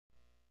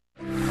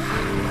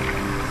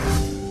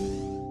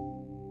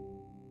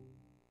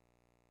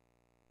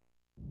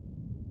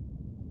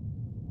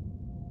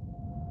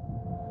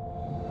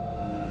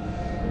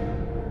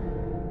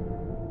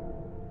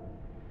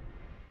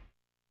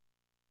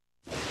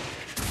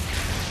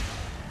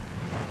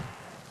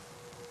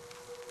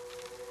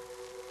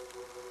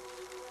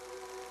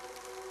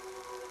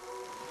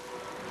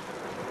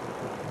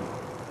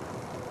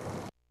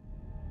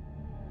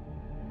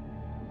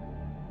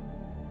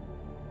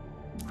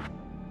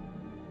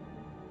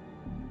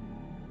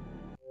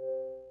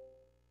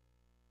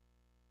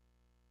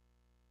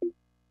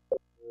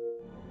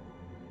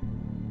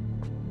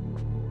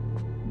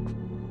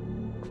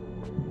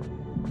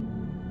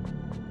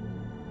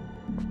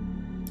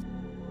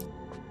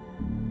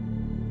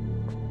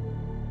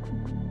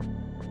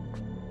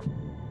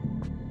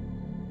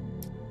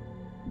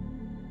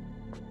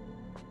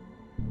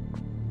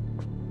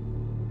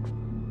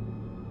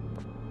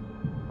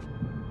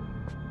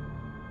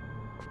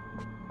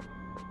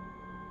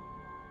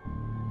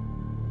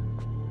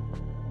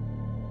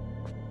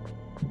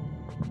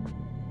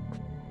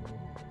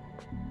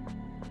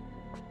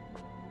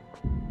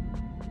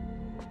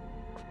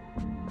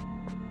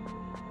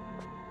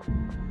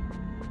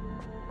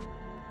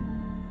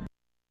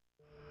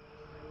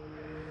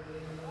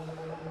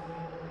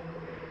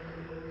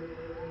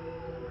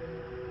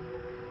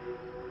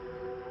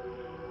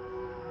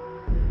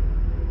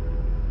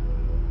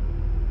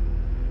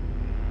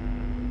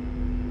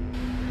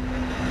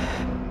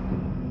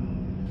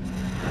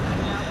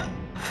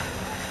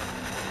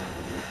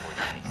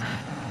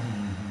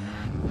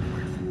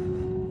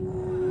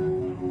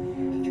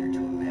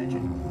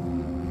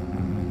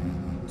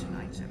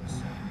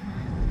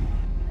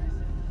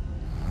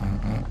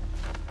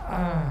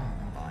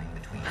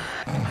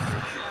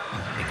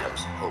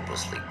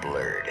hopelessly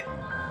blurred,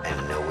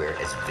 and nowhere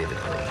as vividly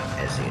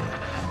as in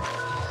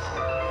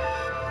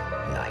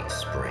Night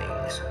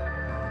Springs.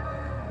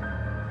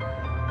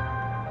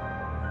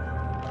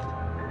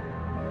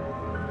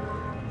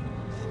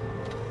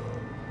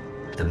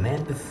 The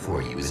man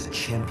before you is a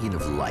champion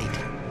of light.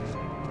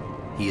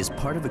 He is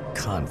part of a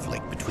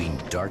conflict between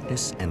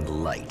darkness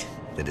and light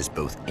that is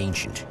both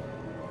ancient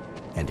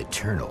and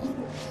eternal.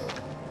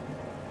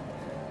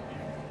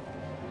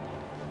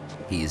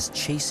 He is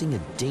chasing a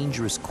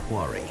dangerous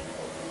quarry,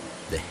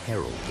 the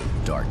Herald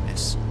of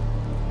Darkness.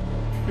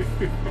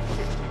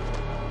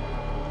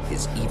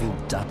 His evil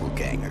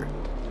doppelganger,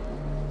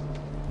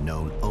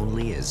 known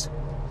only as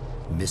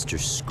Mr.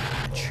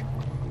 Scratch.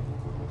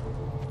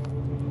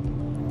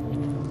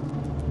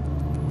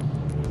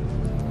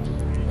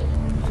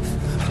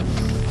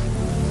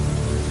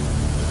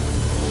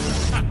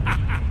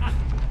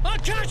 I'll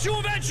catch you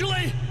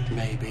eventually!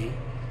 Maybe.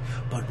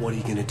 But what are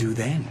you gonna do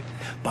then?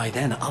 By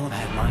then, I'll have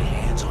had my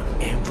hands on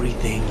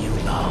everything you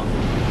love.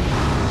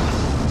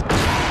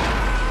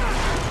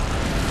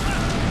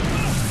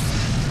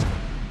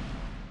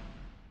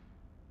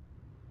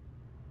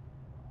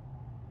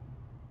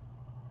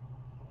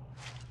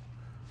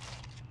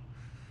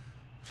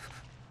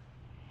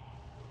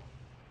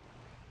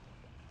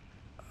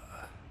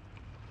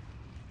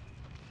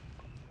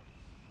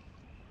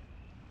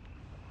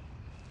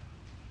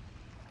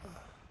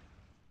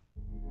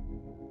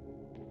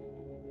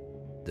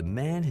 The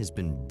man has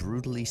been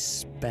brutally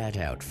spat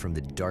out from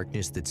the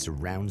darkness that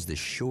surrounds the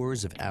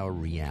shores of our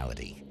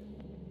reality.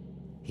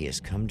 He has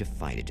come to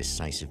fight a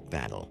decisive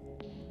battle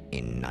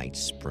in Night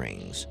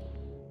Springs.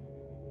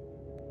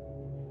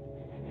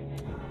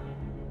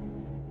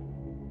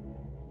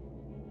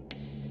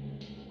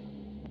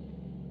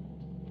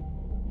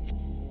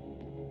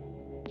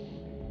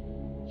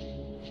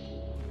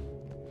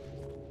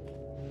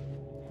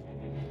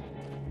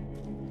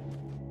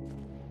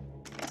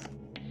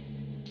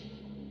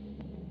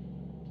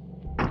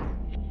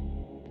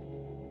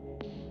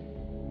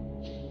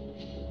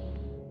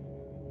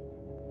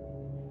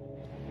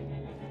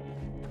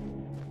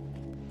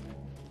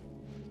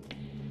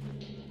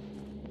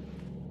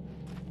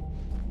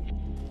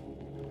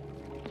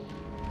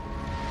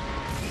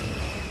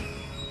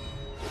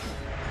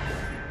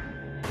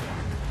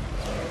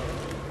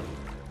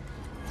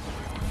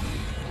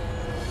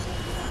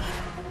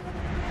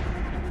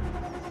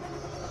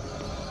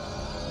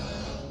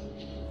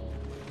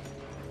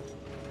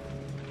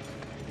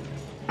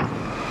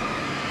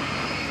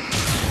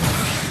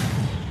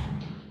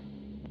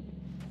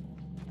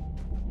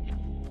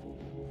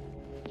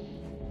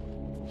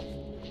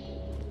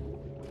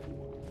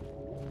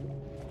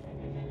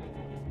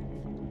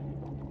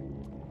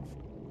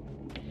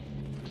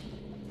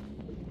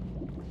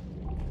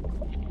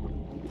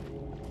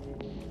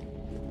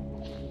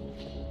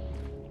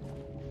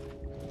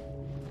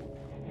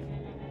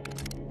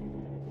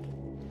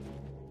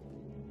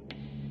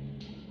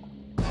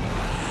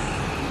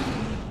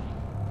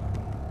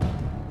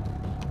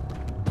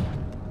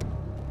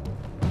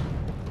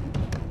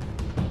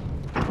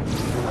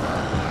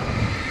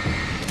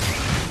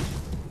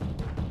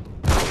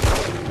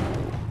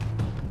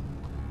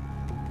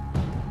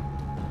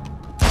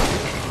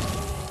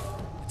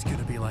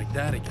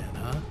 That again,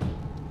 huh?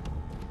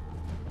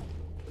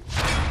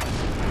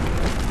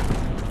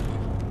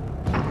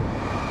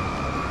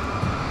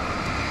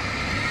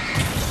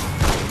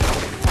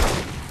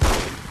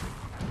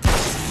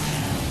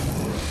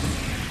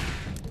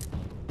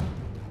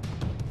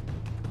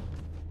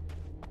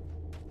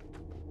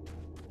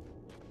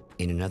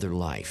 In another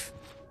life,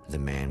 the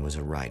man was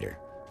a writer.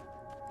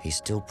 He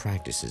still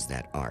practices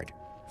that art,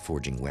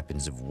 forging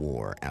weapons of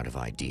war out of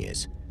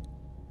ideas.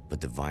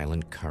 But the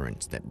violent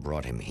currents that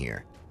brought him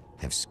here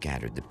have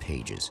scattered the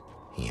pages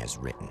he has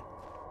written.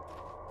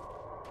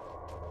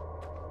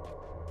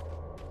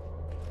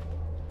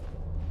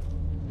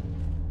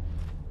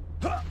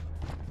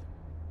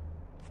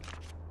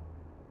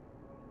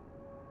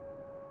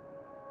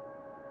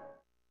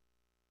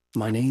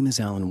 My name is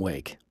Alan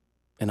Wake,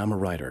 and I'm a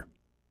writer.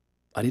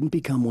 I didn't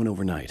become one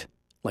overnight.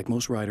 Like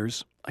most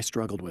writers, I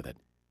struggled with it.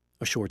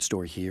 A short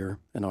story here,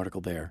 an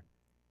article there.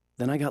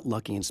 Then I got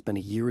lucky and spent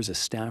a year as a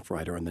staff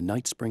writer on the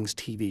Night Springs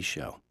TV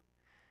show.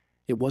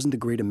 It wasn't the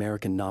great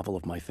American novel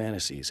of my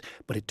fantasies,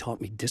 but it taught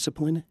me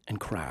discipline and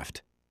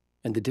craft,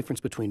 and the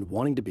difference between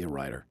wanting to be a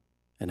writer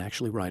and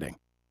actually writing.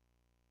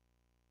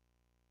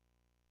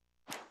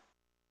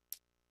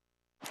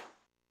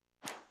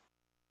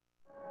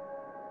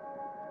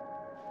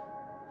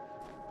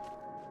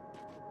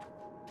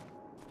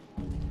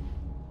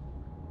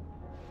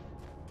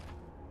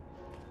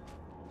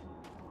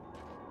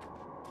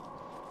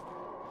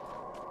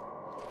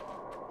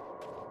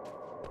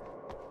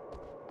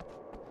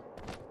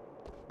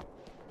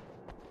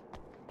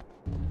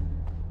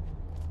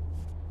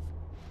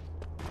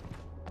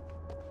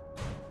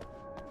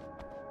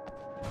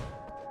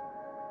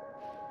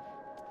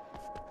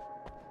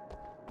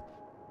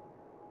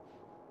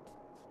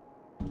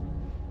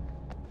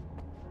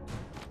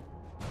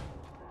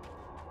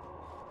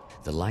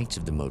 The lights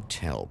of the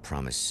motel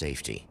promise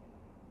safety.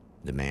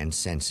 The man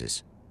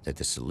senses that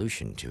the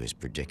solution to his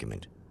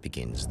predicament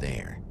begins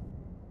there.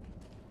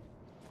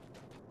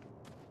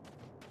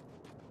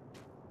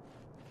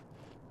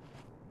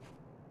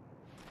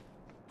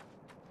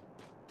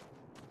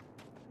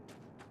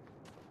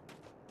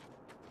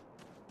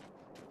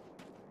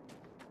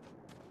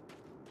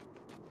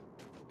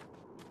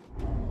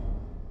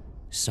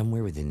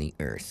 Somewhere within the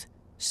Earth,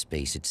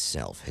 space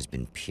itself has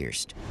been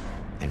pierced,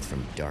 and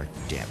from dark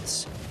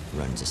depths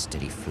runs a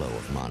steady flow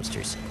of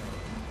monsters.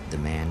 The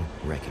man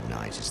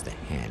recognizes the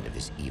hand of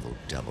his evil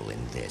double in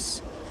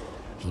this.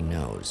 He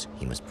knows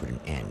he must put an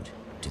end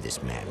to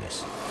this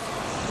madness.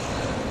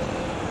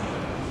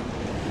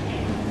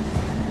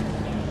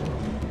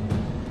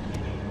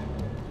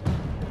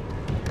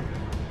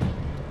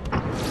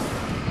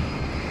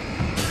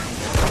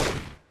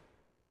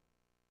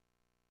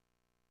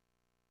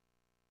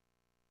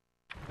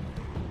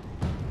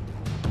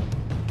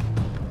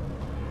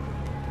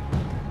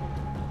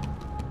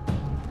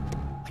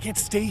 I can't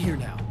stay here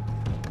now.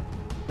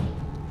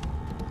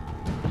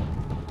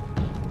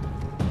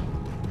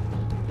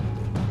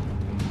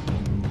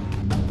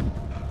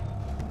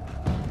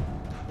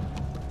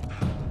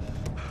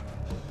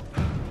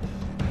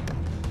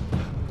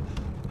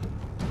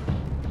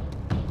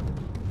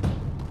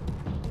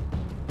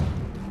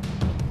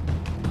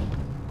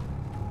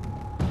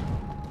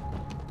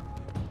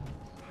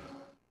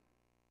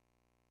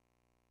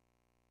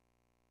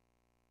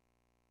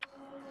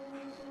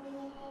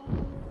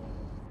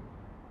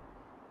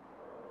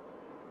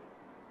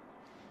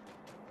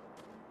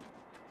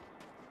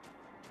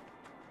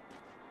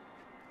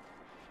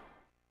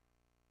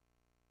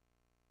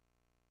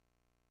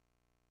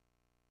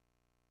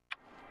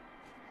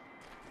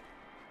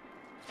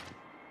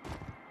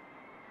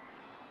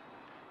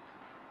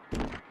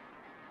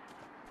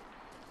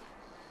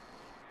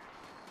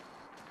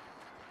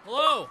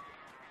 Hello?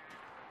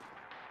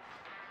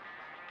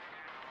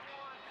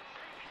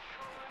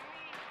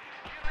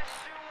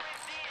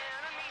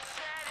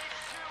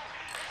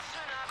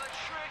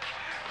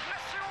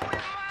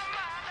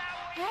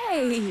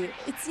 Hey,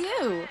 it's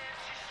you.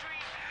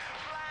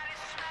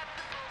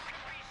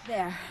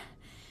 There.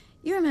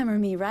 You remember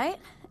me, right?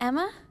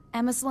 Emma?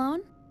 Emma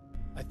Sloan?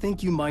 I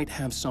think you might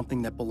have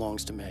something that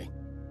belongs to me.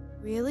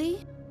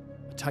 Really?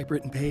 A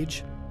typewritten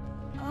page?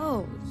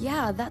 Oh,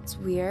 yeah, that's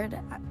weird.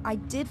 I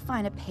did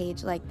find a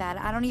page like that.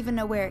 I don't even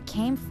know where it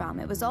came from.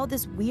 It was all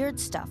this weird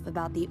stuff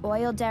about the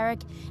oil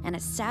derrick and a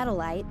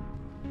satellite.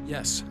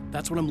 Yes,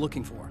 that's what I'm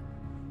looking for.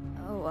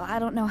 Oh, I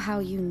don't know how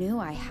you knew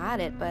I had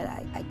it, but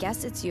I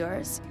guess it's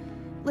yours.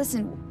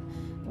 Listen,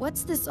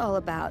 what's this all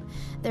about?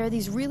 There are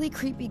these really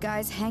creepy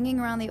guys hanging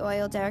around the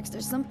oil derricks.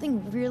 There's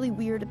something really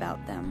weird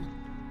about them.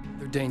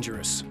 They're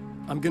dangerous.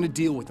 I'm gonna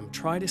deal with them.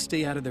 Try to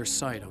stay out of their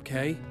sight,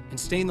 okay? And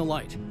stay in the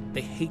light.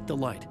 They hate the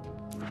light.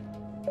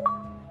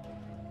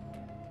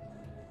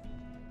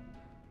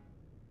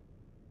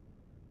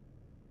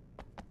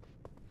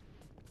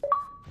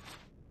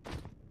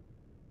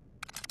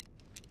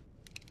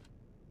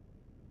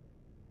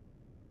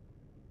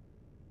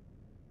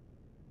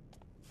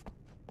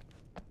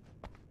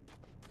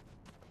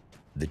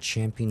 The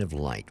champion of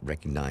light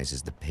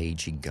recognizes the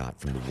page he got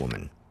from the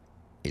woman.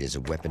 It is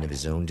a weapon of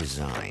his own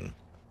design,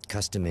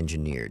 custom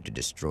engineered to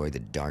destroy the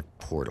dark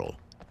portal.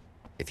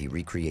 If he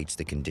recreates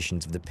the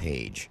conditions of the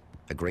page,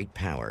 a great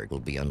power will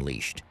be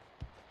unleashed.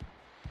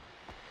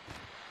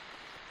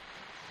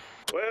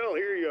 Well,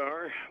 here you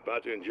are,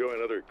 about to enjoy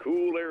another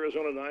cool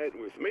Arizona night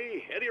with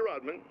me, Eddie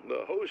Rodman,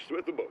 the host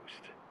with the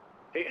boast.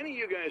 Hey, any of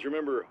you guys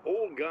remember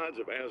Old Gods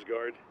of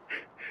Asgard?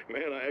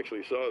 Man, I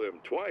actually saw them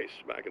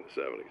twice back in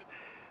the 70s.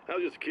 I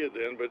was just a kid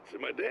then, but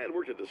my dad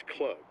worked at this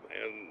club,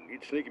 and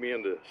he'd sneak me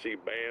in to see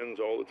bands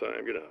all the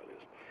time. You know how it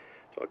is.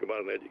 Talk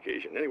about an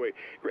education. Anyway,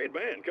 great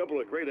band, couple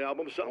of great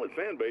albums, solid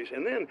fan base,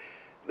 and then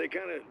they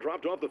kind of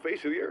dropped off the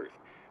face of the earth.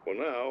 Well,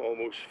 now,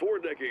 almost 4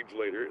 decades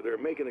later,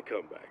 they're making a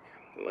comeback.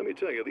 And let me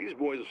tell you, these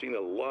boys have seen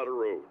a lot of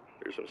road.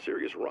 There's some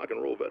serious rock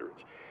and roll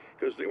veterans,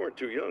 because they weren't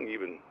too young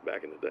even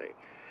back in the day.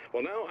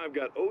 Well, now I've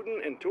got Odin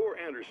and Tor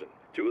Anderson,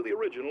 2 of the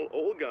original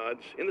Old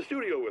Gods, in the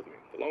studio with me,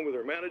 along with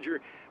their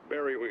manager,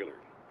 Barry Wheeler.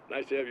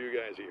 Nice to have you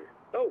guys here.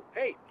 Oh,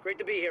 hey, great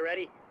to be here,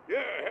 Eddie.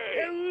 Yeah,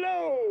 hey.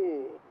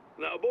 Hello!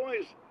 Now,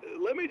 boys,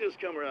 let me just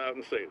come around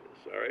and say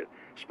this, all right?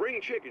 Spring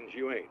chickens,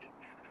 you ain't.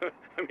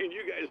 I mean,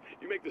 you guys,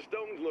 you make the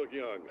Stones look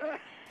young.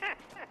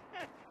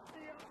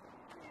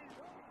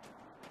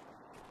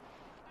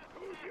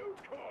 Who you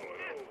calling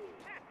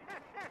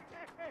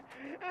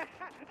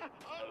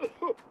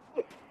old?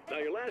 Now,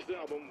 your last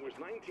album was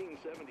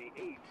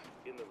 1978,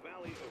 In the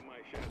Valley of My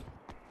Shadow.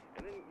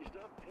 And then you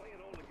stopped playing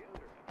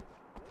altogether.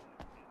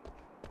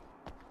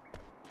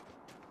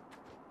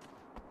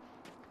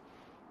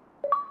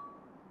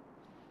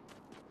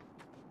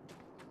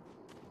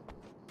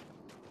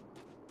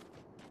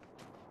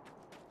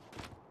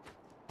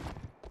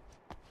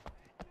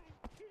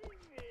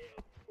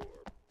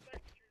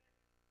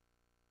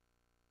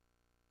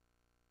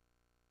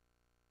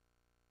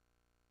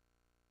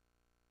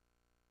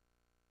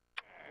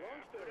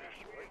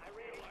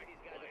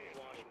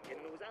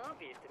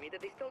 me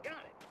that they still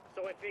got it.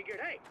 So I figured,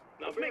 hey,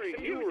 Now, let's make Barry,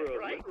 some you music, were a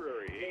right?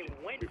 literary They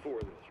agent went before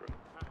this, right?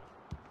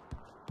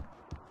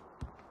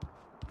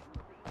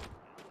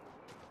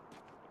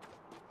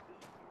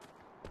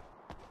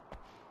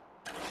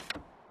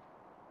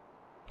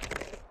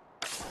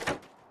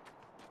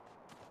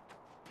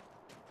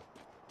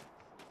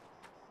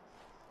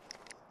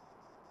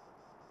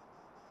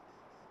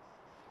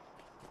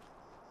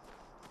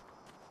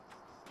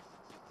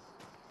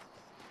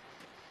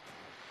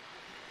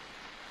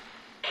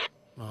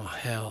 Oh,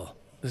 hell.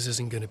 This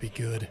isn't gonna be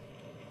good.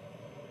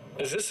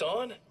 Is this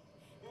on?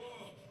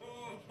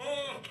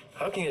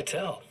 How can you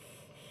tell?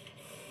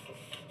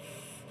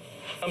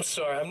 I'm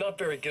sorry, I'm not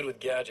very good with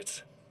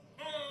gadgets.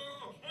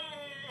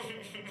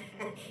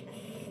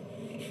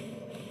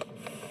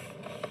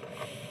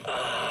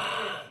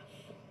 Ah,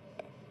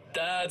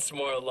 that's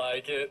more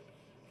like it.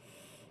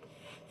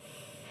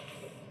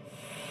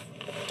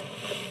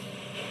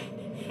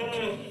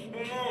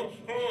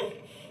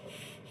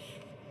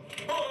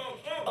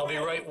 I'll be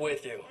right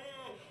with you.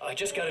 I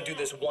just gotta do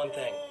this one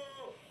thing.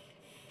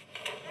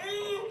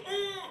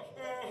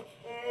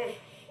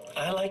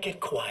 I like it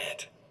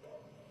quiet.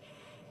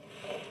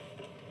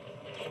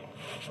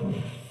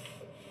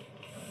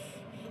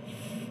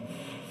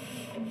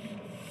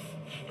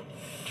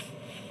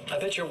 I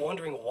bet you're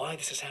wondering why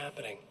this is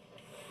happening.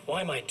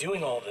 Why am I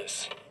doing all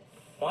this?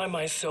 Why am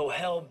I so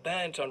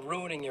hell-bent on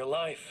ruining your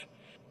life?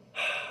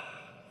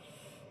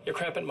 You're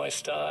cramping my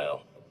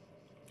style.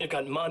 You've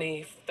got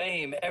money,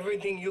 fame,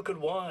 everything you could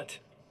want.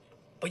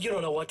 But you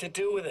don't know what to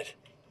do with it.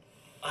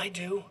 I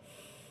do.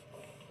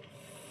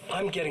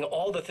 I'm getting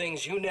all the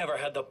things you never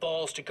had the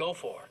balls to go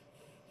for.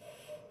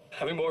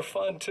 Having more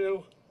fun,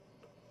 too.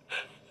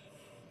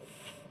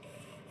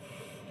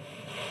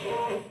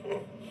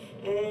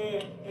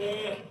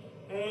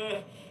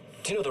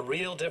 Do you know the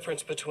real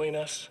difference between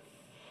us?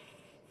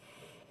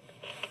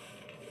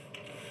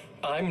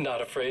 I'm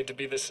not afraid to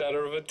be the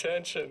center of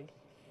attention.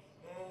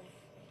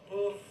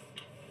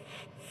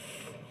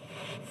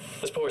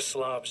 This poor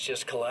slob's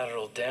just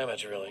collateral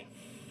damage, really.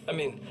 I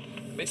mean,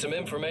 beat some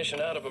information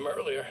out of him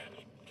earlier.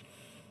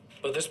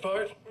 But this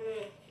part?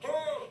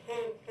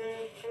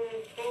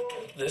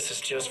 This is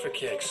just for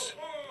kicks.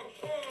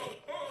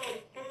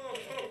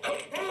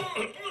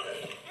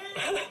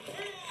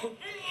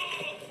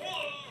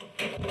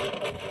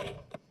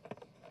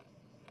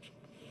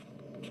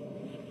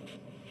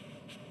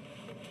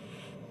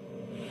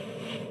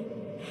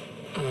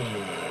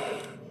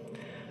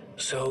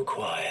 So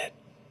quiet.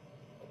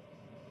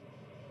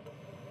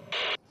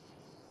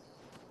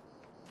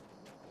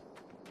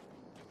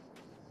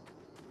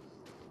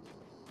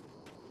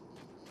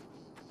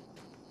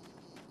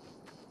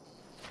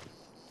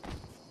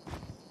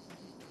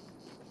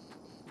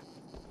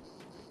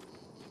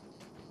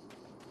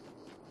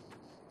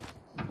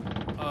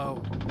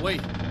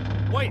 Wait.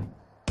 Wait!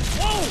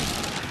 Whoa!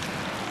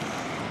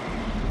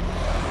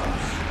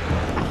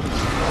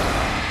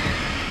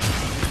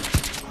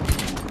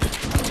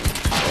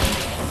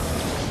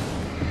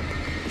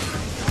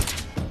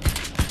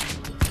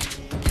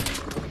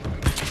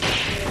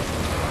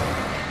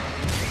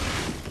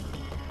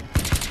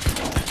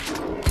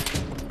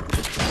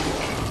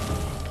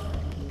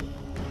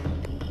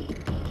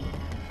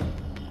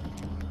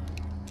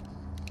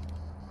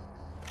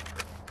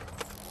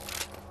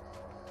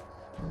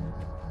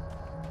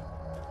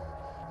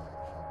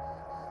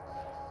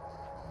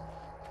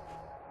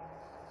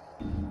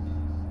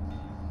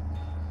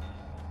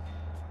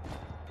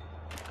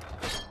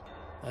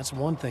 That's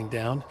one thing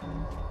down.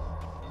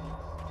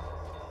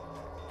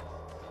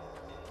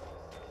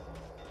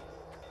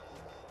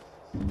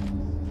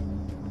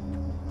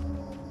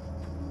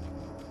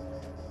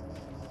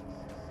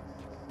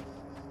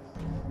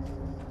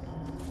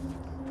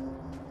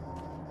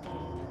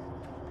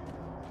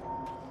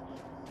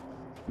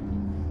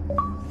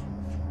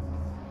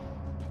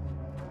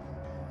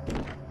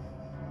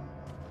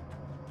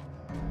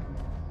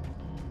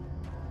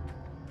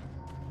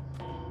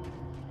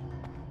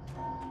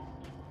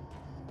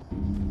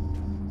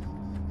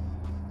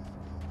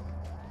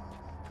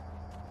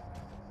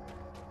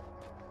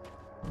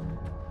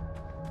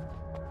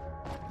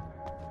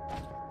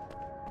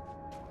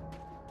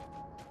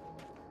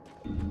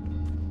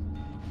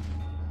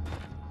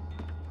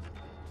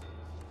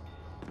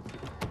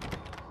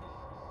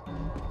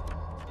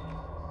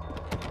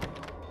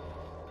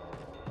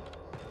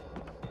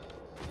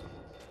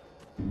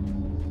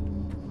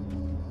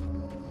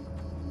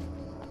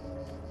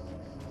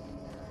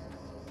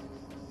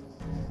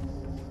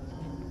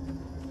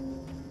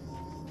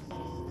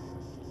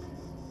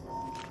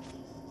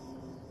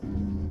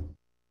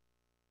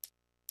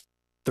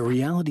 The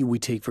reality we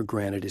take for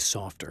granted is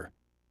softer,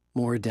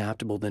 more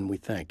adaptable than we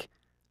think.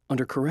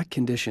 Under correct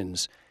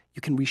conditions,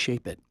 you can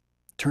reshape it,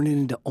 turn it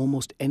into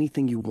almost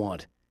anything you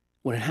want.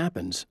 When it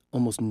happens,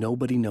 almost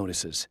nobody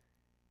notices.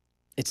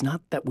 It's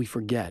not that we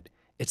forget,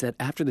 it's that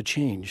after the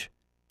change,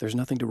 there's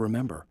nothing to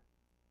remember.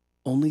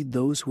 Only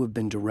those who have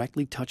been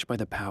directly touched by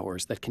the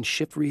powers that can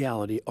shift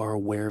reality are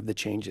aware of the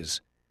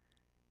changes.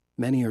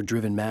 Many are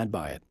driven mad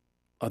by it,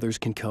 Others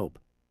can cope.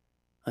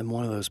 I'm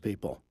one of those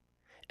people,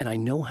 and I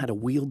know how to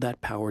wield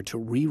that power to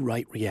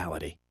rewrite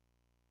reality.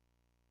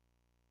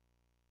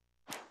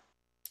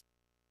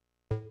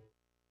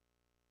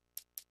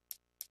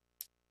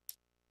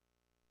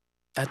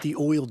 At the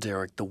oil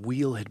derrick, the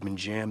wheel had been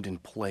jammed in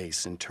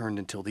place and turned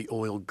until the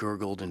oil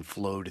gurgled and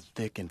flowed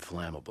thick and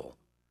flammable.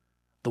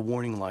 The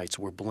warning lights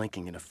were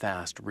blinking in a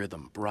fast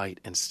rhythm, bright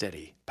and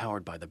steady,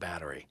 powered by the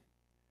battery.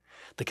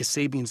 The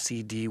Kasabian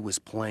CD was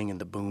playing in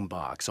the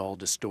boombox, all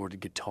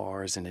distorted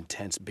guitars and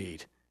intense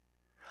beat.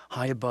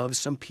 High above,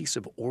 some piece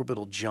of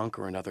orbital junk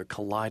or another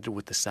collided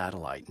with the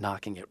satellite,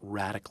 knocking it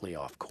radically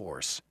off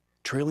course.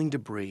 Trailing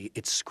debris,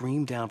 it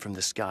screamed down from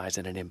the skies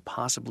at an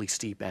impossibly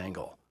steep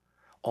angle.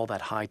 All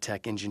that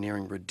high-tech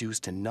engineering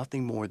reduced to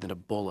nothing more than a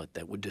bullet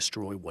that would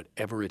destroy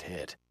whatever it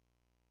hit.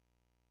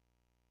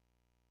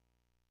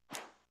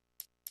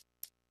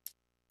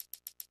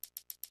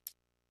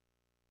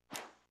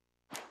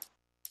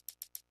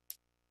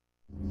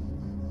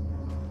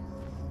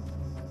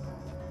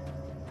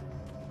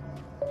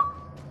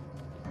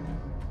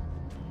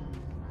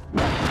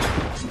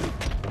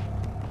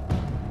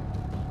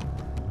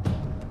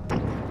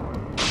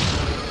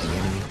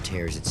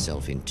 Tears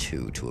itself in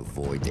two to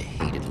avoid the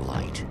hated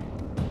light.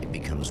 It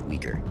becomes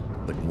weaker,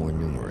 but more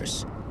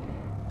numerous.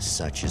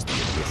 Such is the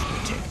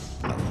arithmetic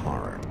of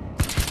horror.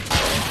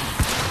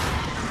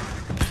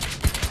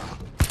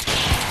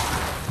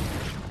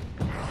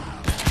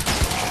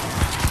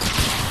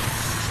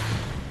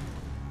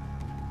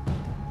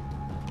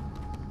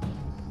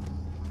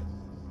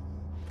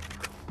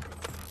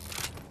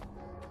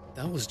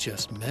 That was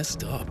just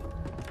messed up.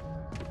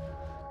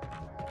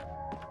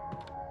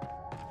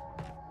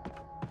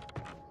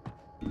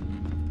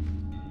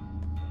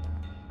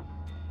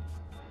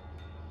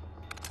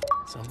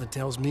 Something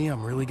tells me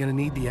I'm really gonna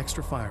need the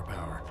extra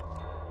firepower.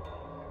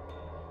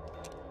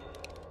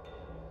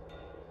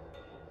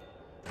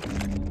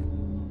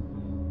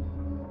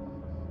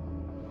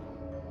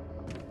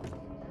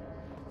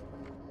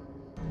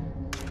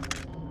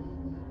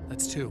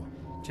 That's two.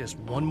 Just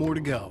one more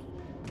to go.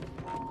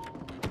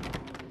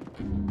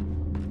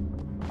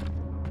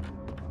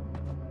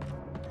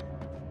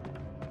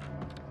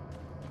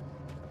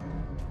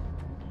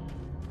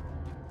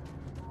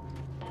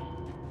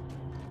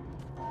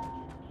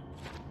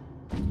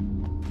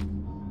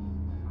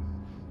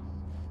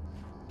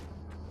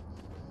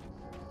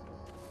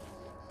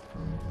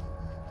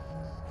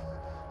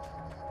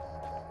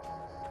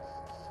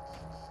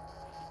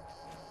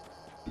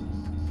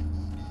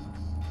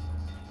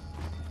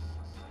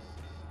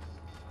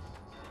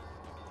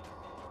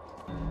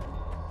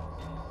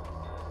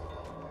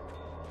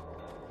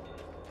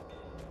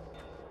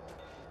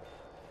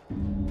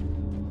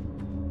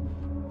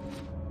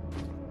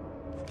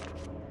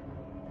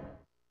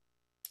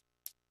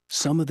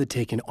 Some of the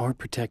Taken aren't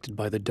protected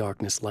by the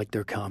darkness like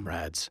their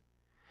comrades.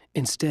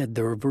 Instead,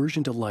 their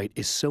aversion to light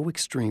is so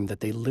extreme that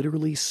they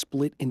literally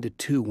split into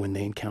two when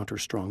they encounter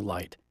strong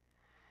light.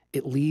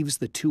 It leaves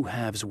the two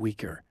halves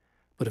weaker,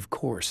 but of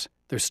course,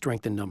 there's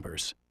strength in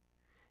numbers.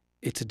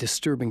 It's a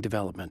disturbing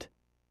development.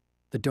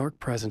 The dark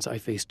presence I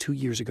faced 2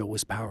 years ago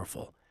was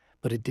powerful,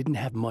 but it didn't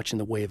have much in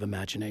the way of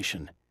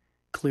imagination.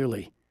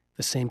 Clearly,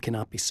 the same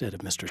cannot be said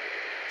of Mr.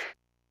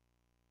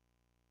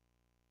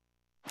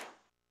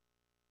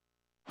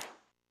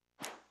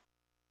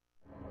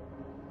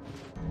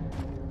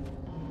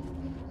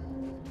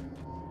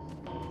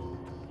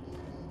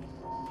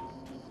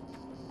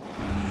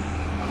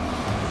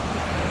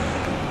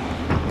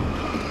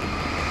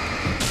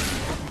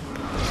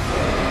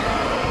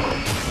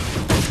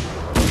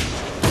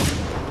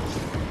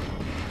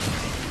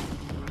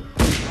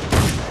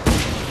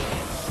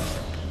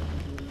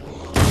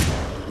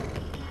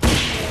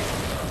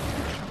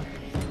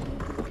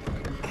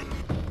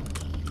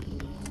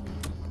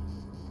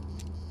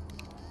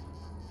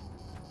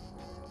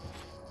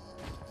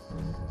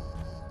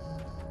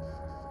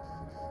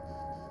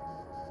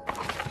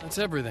 That's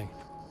everything.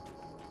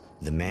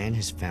 The man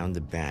has found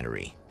the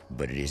battery,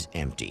 but it is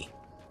empty.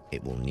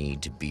 It will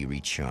need to be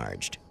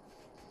recharged.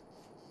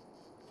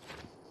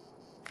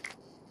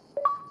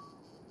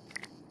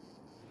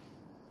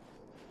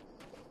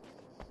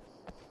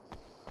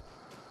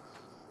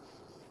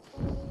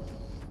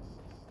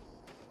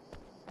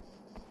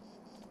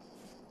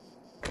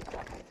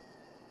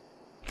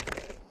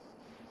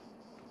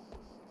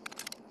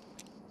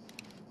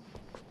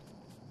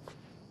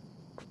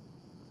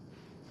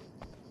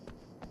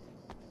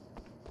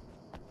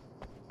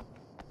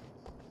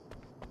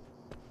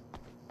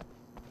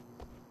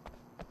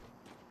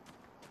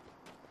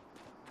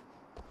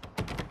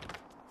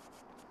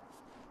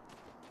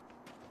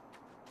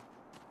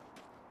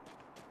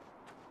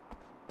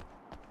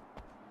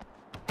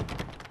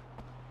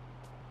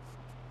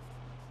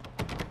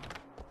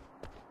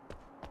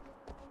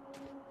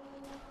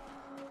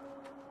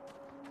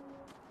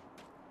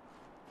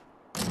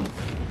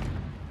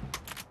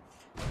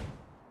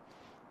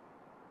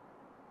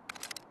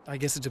 I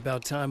guess it's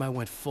about time I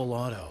went full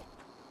auto.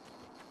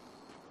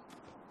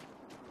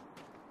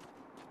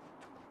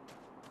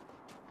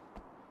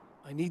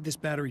 I I need this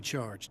battery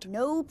charged.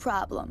 No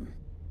problem.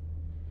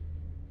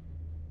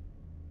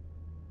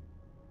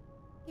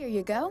 Here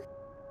you go.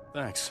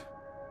 Thanks.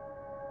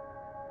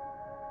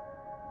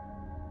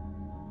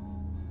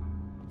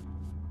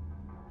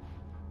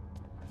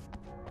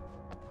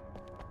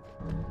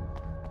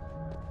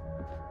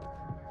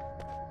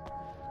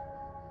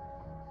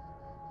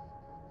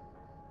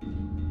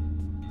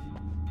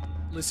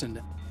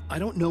 Listen, I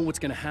don't know what's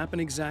gonna happen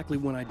exactly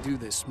when I do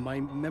this. My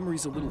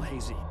memory's a little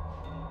hazy.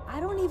 I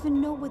don't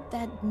even know what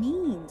that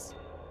means.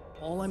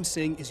 All I'm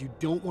saying is you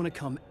don't want to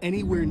come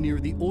anywhere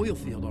near the oil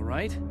field, all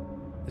right?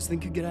 This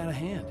thing could get out of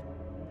hand.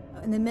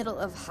 In the middle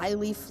of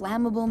highly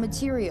flammable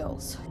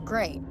materials.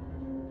 Great.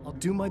 I'll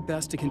do my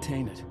best to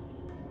contain it.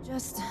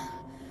 Just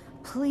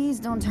please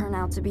don't turn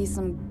out to be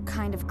some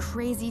kind of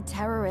crazy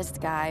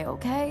terrorist guy,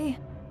 okay?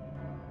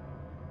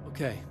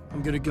 Okay,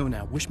 I'm gonna go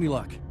now. Wish me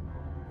luck.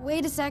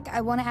 Wait a sec,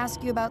 I want to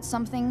ask you about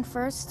something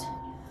first.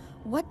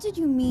 What did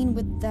you mean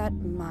with that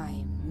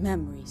my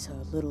memory's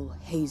a little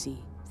hazy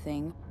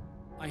thing?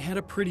 I had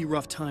a pretty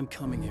rough time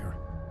coming here.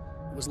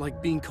 It was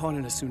like being caught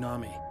in a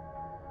tsunami.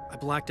 I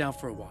blacked out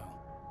for a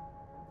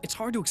while. It's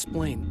hard to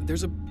explain.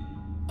 There's a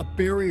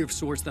barrier of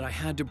sorts that I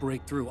had to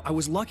break through. I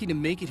was lucky to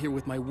make it here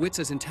with my wits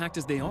as intact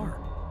as they are.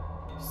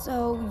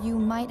 So you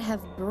might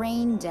have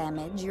brain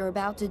damage, you're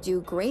about to do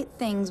great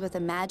things with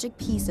a magic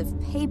piece of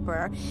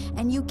paper,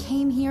 and you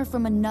came here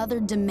from another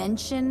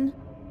dimension?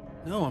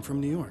 No, I'm from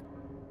New York.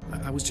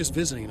 I was just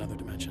visiting another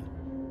dimension.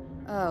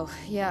 Oh,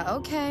 yeah,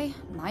 okay.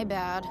 My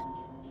bad.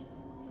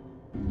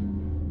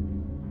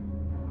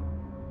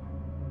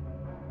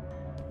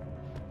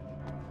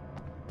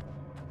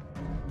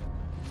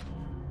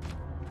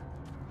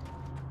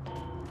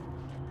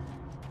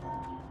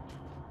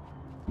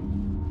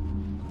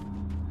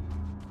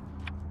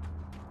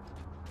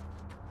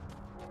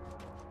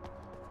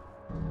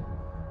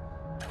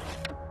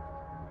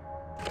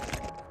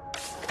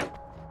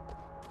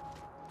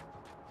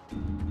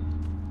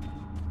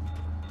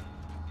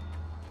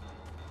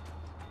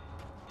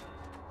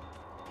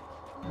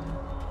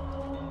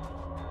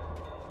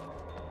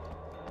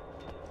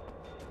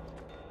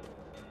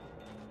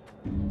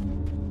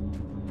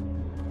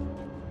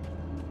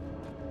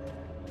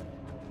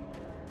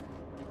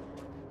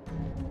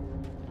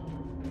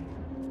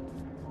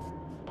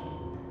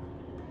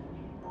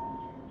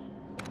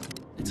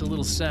 It's a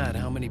little sad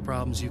how many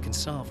problems you can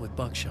solve with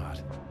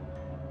buckshot.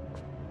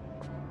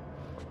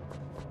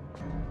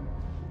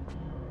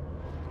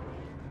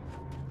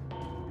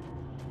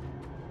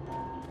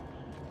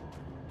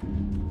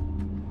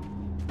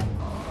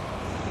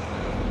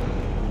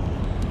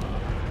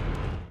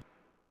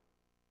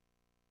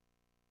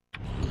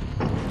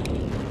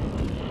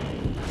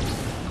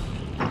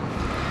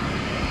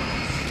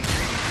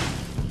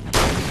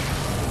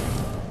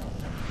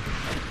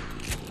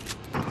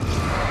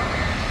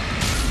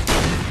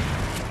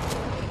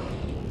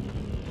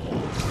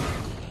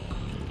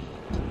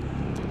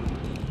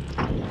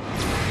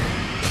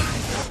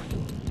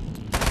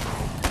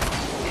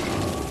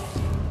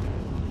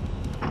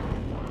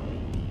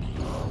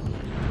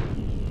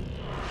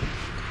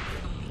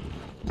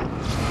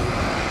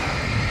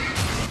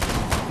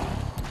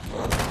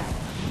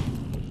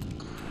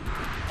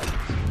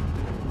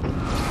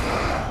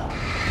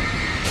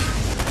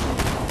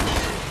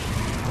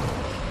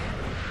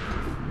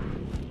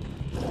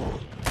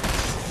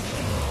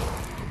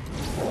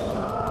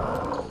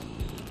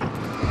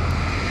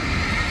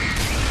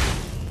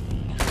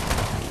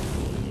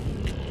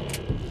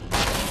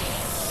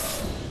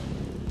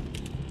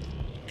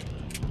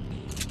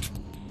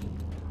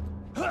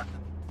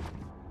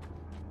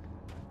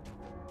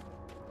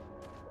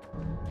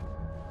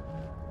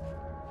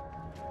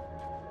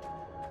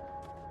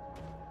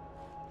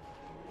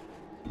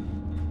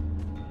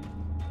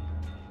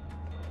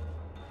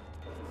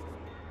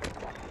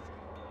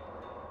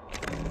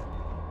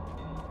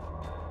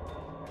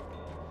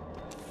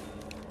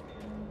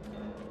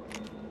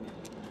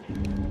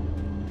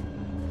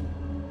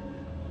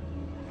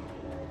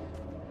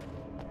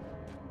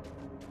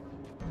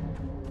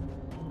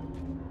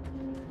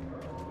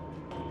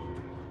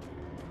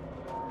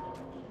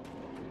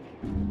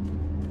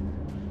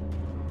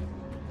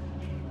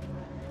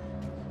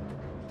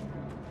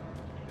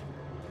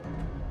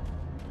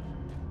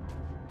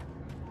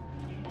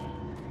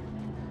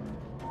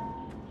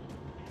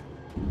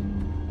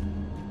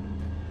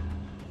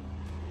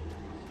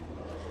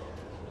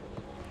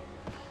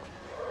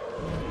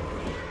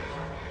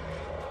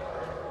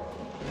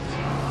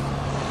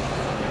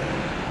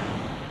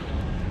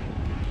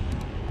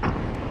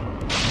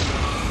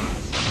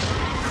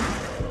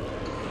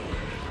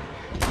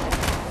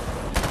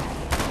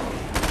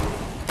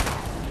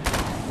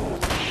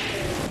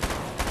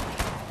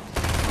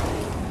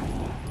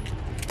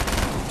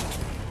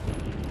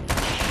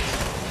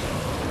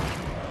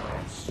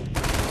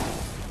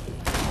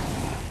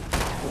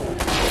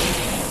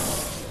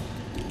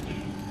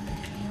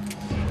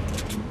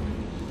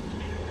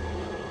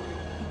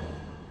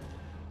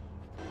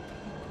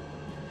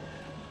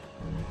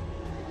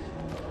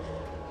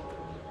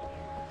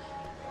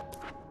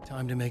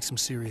 Time to make some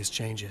serious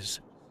changes.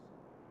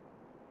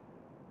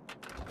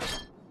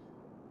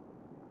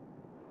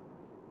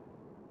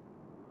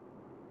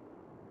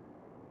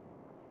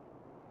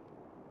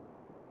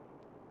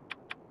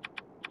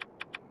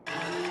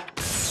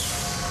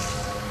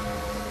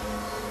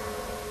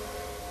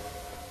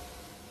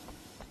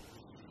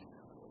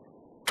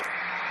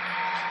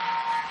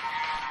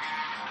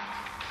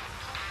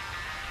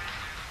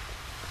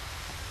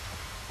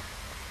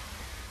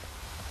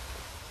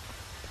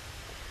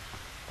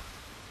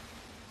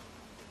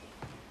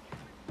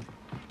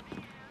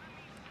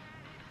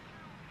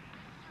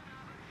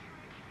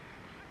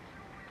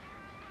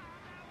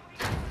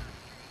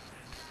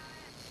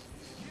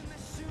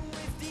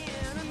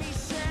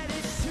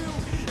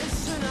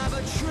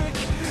 Trick,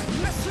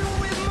 messing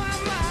with